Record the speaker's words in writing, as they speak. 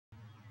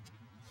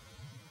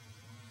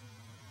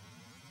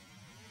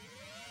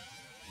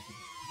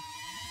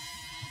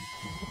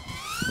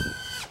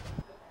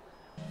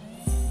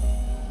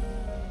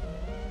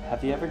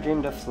Have you ever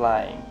dreamed of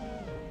flying?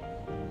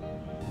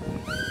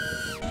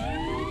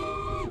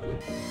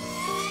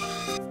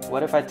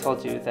 What if I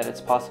told you that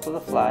it's possible to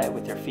fly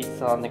with your feet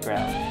still on the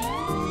ground?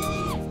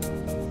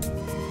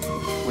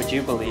 Would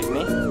you believe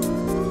me?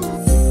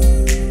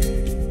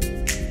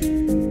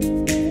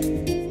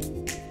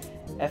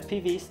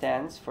 FPV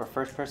stands for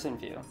first person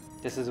view.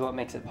 This is what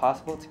makes it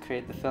possible to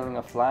create the feeling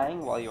of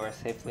flying while you are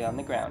safely on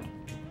the ground.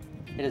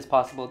 It is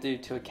possible due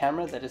to a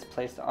camera that is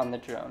placed on the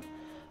drone,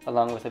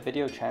 along with a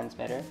video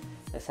transmitter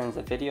that sends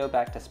a video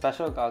back to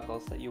special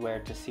goggles that you wear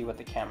to see what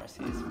the camera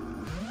sees.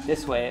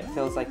 This way, it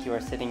feels like you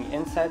are sitting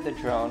inside the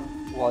drone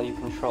while you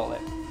control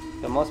it.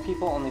 But most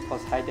people only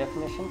post high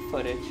definition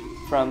footage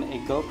from a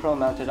GoPro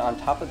mounted on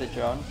top of the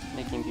drone,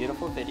 making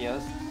beautiful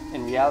videos.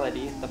 In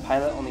reality, the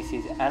pilot only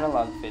sees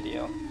analog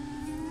video,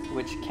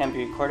 which can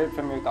be recorded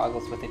from your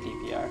goggles with a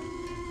DVR.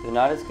 Though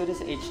not as good as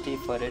HD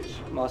footage,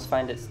 most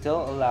find it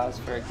still allows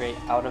for a great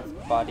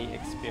out-of-body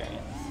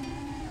experience.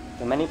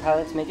 Though many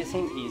pilots make it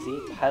seem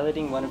easy,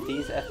 piloting one of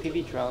these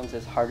FPV drones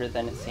is harder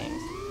than it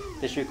seems.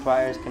 This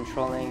requires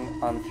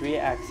controlling on 3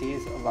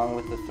 axes along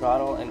with the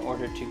throttle in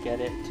order to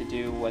get it to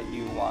do what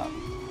you want.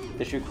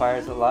 This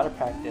requires a lot of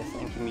practice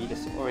and can be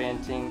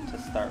disorienting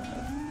to start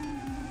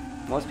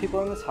with. Most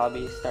people in this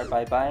hobby start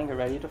by buying a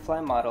ready-to-fly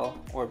model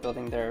or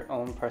building their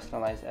own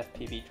personalized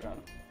FPV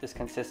drone. This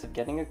consists of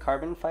getting a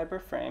carbon fiber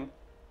frame,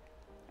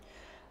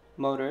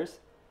 motors,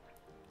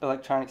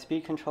 electronic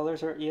speed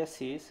controllers or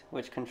ESCs,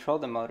 which control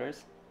the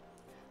motors,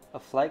 a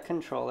flight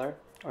controller,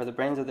 or the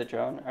brains of the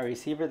drone, a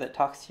receiver that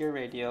talks to your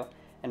radio,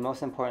 and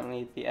most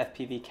importantly, the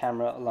FPV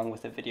camera along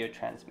with a video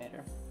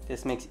transmitter.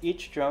 This makes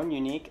each drone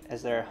unique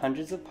as there are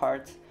hundreds of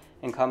parts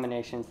and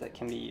combinations that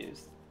can be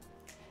used.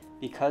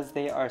 Because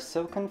they are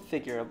so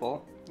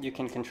configurable, you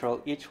can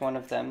control each one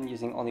of them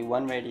using only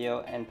one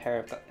radio and pair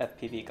of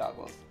FPV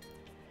goggles.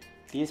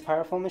 These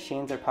powerful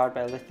machines are powered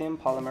by lithium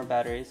polymer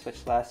batteries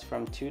which last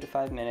from 2 to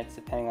 5 minutes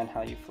depending on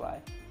how you fly.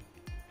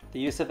 The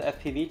use of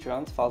FPV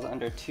drones falls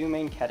under 2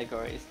 main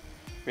categories,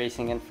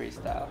 racing and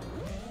freestyle.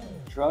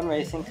 Drone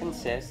racing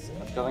consists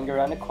of going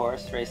around a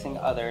course racing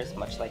others,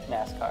 much like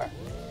NASCAR.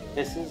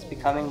 This is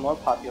becoming more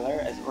popular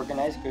as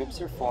organized groups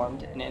are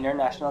formed and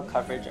international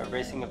coverage of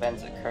racing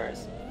events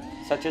occurs,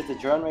 such as the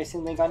Drone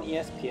Racing League on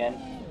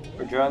ESPN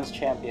or Drones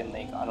Champion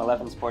League on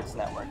 11 Sports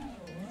Network.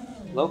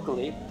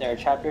 Locally, there are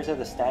chapters of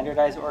the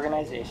standardized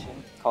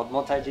organization called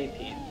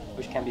MultiGP,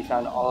 which can be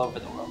found all over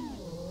the world.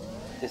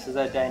 This is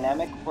a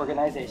dynamic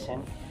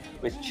organization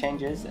which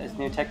changes as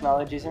new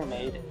technologies are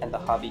made and the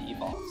hobby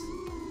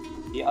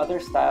evolves. The other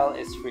style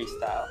is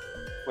freestyle,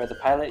 where the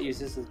pilot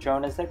uses the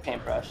drone as their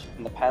paintbrush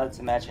and the pilot's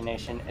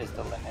imagination is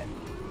the limit.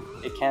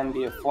 It can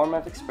be a form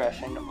of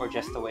expression or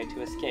just a way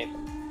to escape.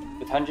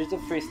 With hundreds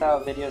of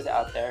freestyle videos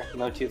out there,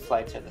 no 2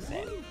 flights are the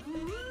same.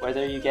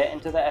 Whether you get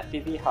into the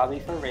FPV hobby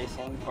for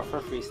racing or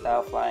for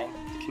freestyle flying,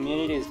 the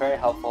community is very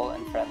helpful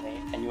and friendly,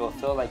 and you will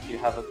feel like you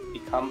have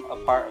become a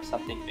part of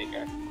something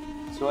bigger.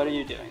 So what are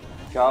you doing?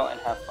 Go out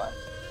and have fun.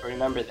 But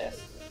remember this,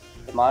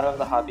 the motto of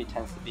the hobby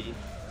tends to be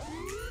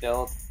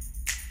build,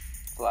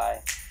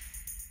 fly,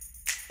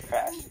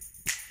 crash,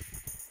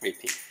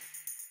 repeat.